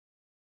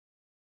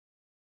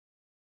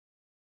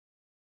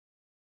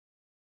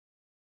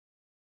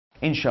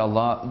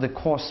Inshallah, the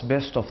course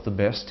best of the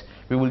best,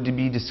 we will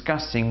be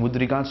discussing with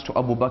regards to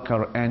Abu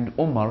Bakr and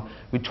Umar.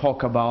 We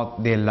talk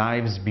about their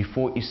lives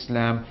before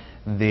Islam,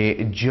 their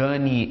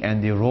journey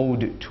and their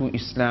road to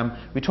Islam.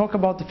 We talk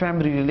about the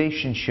family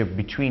relationship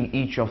between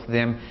each of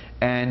them,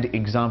 and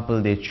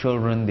example, their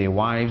children, their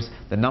wives,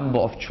 the number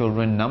of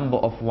children, number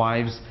of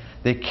wives,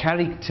 their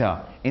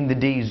character in the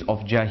days of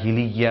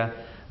Jahiliyyah,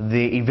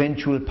 the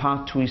eventual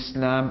path to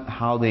Islam,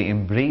 how they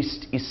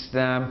embraced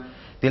Islam,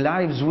 their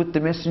lives with the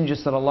Messenger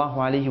sallallahu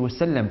alaihi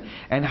wasallam,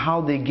 and how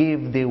they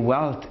gave their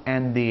wealth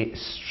and their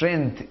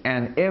strength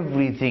and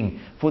everything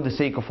for the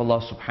sake of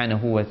Allah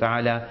subhanahu wa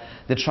ta'ala,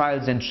 the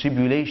trials and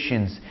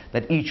tribulations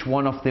that each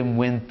one of them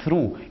went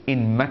through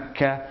in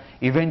Mecca,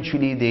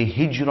 eventually their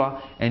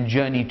hijrah and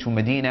journey to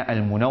Medina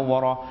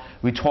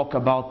al-Munawwara. We talk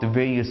about the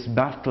various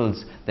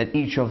battles that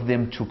each of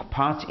them took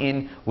part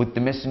in with the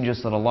Messenger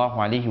sallallahu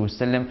alaihi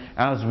wasallam.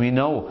 As we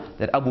know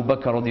that Abu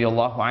Bakr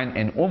radiallahu anh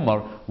and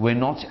Umar were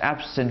not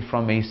absent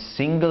from a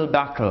single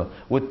battle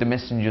with the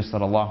Messenger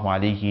sallallahu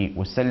alaihi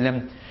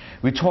wasallam.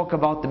 We talk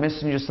about the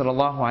Messenger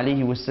sallallahu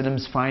alaihi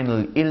wasallam's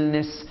final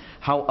illness,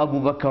 how Abu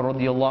Bakr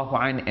radiallahu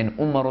anh and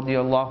Umar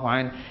radiallahu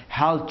anh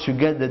held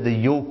together the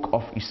yoke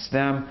of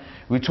Islam.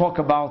 We talk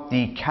about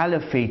the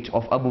caliphate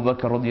of Abu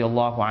Bakr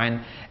radiallahu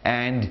anh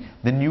and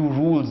the new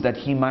rules that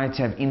he might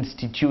have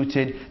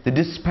instituted, the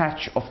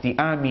dispatch of the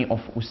army of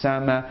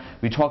Usama.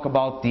 We talk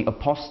about the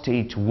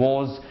apostate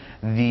wars,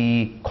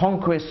 the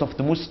conquest of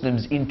the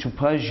Muslims into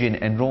Persian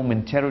and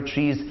Roman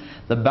territories,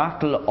 the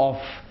battle of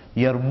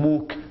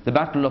Yarmouk, the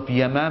battle of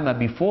Yamama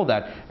before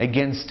that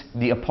against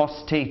the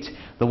apostate,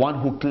 the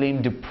one who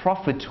claimed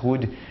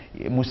prophethood,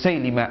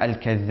 Musaylima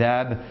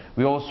al-Kadhab.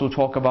 We also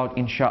talk about,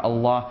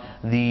 inshallah,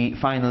 the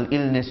final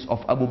illness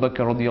of Abu Bakr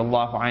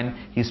radiallahu anh,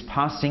 his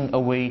passing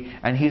away,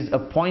 and his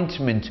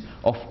appointment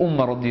of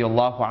Umar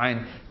radiallahu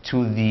anh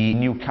to the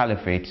new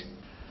caliphate.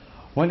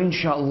 Well,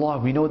 inshallah,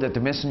 we know that the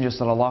Messenger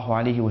sallallahu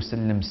alaihi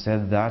wasallam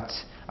said that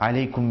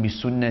عليكم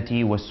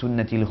بسنتي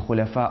وسنة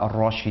الخلفاء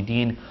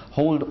الراشدين,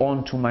 hold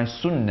on to my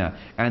sunnah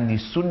and the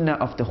sunnah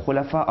of the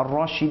Khulafa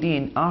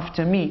al-Rashideen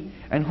after me.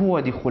 And who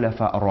are the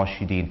Khulafa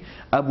al-Rashideen?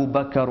 Abu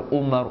Bakr,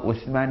 Umar,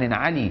 Uthman and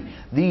Ali.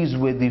 These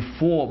were the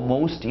four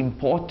most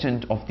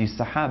important of the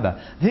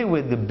Sahaba. They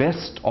were the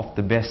best of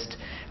the best,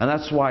 and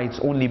that's why it's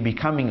only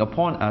becoming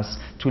upon us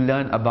to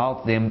learn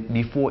about them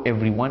before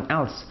everyone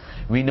else.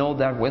 We know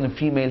that when a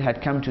female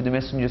had come to the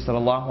Messenger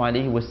sallallahu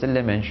alaihi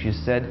wasallam and she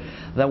said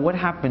that, what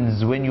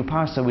happens when you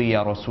pass away,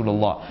 Ya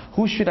Rasulullah?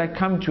 Who should I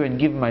come to and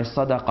give my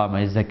sadaqah,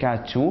 my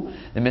zakat to?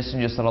 The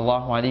Messenger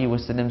sallallahu alaihi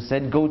wasallam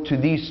said, go to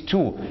these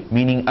two,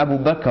 meaning Abu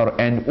Bakr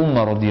and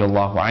Umar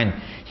radiallahu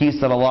anh. He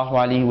sallallahu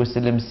alaihi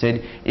wasallam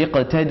said,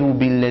 iqtadu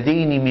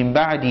billadhaini min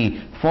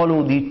ba'di,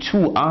 follow the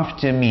two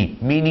after me,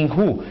 meaning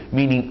who?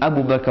 Meaning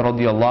Abu Bakr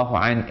radiallahu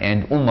anh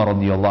and Umar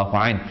radiallahu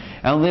anh.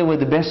 And they were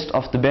the best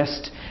of the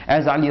best.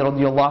 As Ali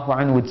radiallahu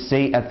anh would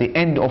say at the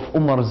end of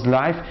Umar's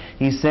life,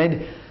 he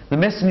said, the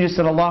Messenger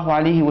sallallahu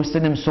alaihi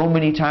wasallam so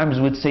many times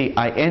would say,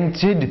 I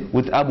entered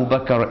with Abu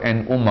Bakr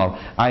and Umar,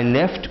 I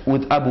left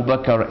with Abu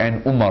Bakr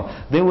and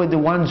Umar. They were the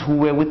ones who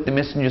were with the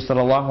Messenger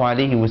sallallahu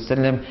alaihi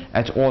wasallam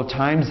at all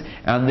times,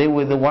 and they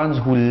were the ones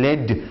who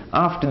led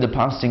after the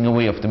passing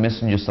away of the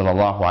Messenger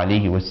sallallahu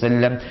alaihi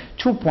wasallam.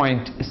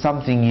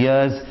 2-point-something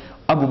years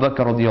Abu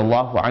Bakr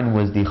radiallahu anh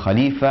was the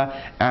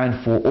Khalifa,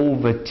 and for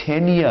over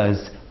 10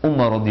 years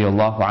Umar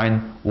radiallahu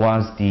anh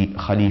was the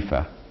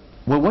Khalifa.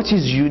 Well, what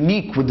is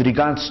unique with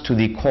regards to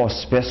the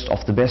course best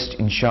of the best,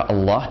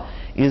 inshallah,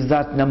 is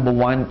that number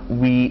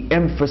one, we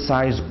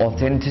emphasize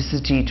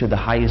authenticity to the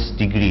highest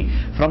degree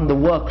from the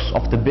works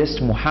of the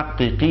best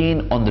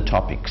muhaqqiqeen on the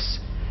topics.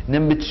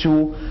 Number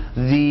two,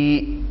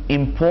 the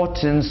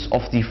importance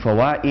of the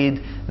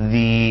fawaid,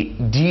 the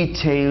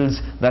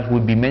details that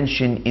would be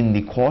mentioned in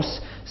the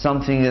course,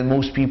 something that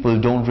most people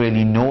don't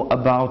really know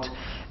about.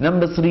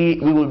 Number three,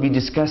 we will be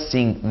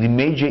discussing the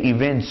major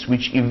events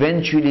which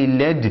eventually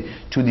led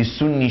to the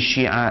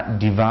Sunni-Shia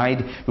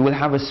divide. We will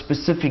have a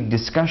specific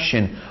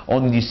discussion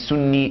on the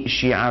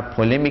Sunni-Shia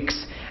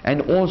polemics,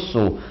 and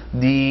also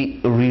the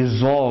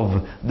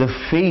resolve, the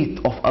faith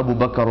of Abu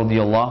Bakr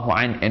radiallahu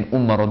anh and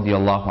Umar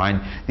radiallahu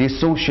anh, their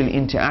social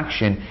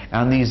interaction,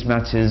 and these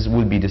matters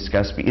will be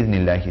discussed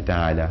bi-idhnillahi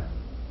ta'ala.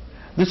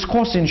 This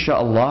course,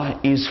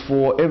 inshallah, is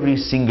for every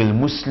single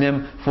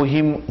Muslim, for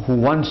him who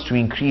wants to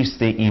increase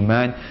their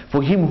iman,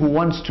 for him who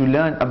wants to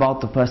learn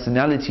about the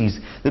personalities,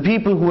 the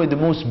people who are the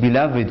most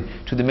beloved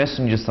to the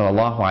Messenger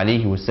sallallahu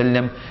alaihi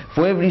wasallam,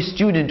 for every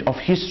student of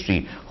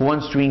history who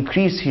wants to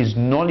increase his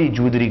knowledge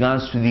with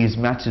regards to these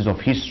matters of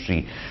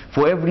history,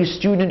 for every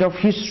student of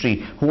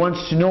history who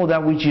wants to know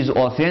that which is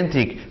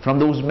authentic from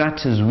those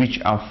matters which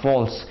are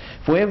false,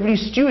 for every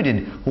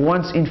student who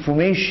wants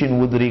information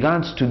with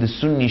regards to the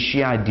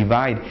Sunni-Shia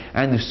divide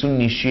and the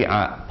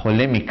Sunni-Shia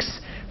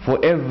polemics,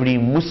 for every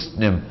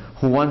Muslim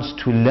who wants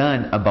to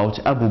learn about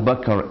Abu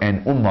Bakr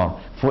and Umar,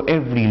 for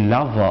every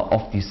lover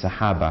of the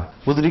Sahaba.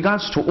 With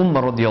regards to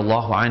Umar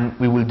radiallahu anh,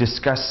 we will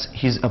discuss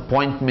his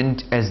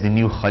appointment as the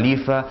new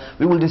Khalifa.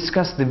 We will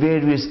discuss the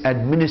various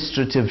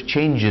administrative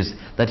changes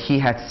that he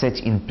had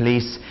set in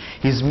place,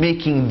 his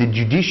making the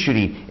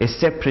judiciary a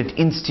separate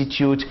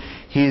institute,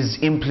 his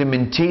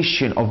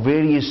implementation of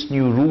various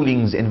new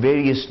rulings and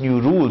various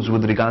new rules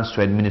with regards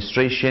to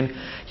administration,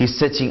 his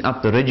setting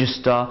up the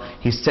register,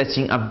 his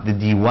setting up the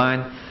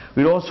diwan.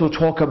 We'll also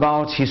talk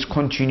about his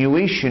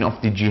continuation of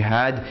the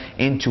jihad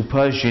into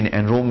Persian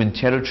and Roman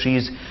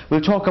territories. We'll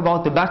talk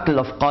about the battle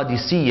of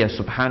Qadisiyah,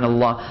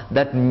 subhanallah,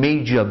 that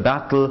major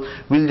battle.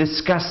 We'll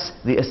discuss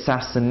the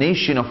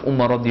assassination of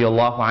Umar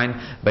radiallahu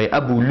anh by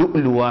Abu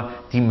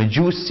Lu'lu'a, the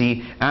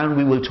Majusi, and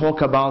we will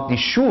talk about the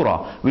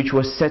shura which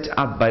was set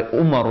up by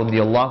Umar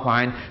radiallahu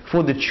anh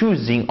for the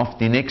choosing of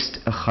the next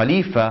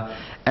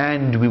Khalifa.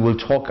 And we will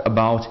talk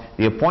about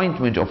the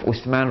appointment of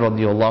Uthman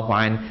radiallahu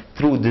anh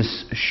through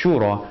this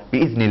shura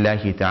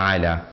bi'idhnillahi ta'ala.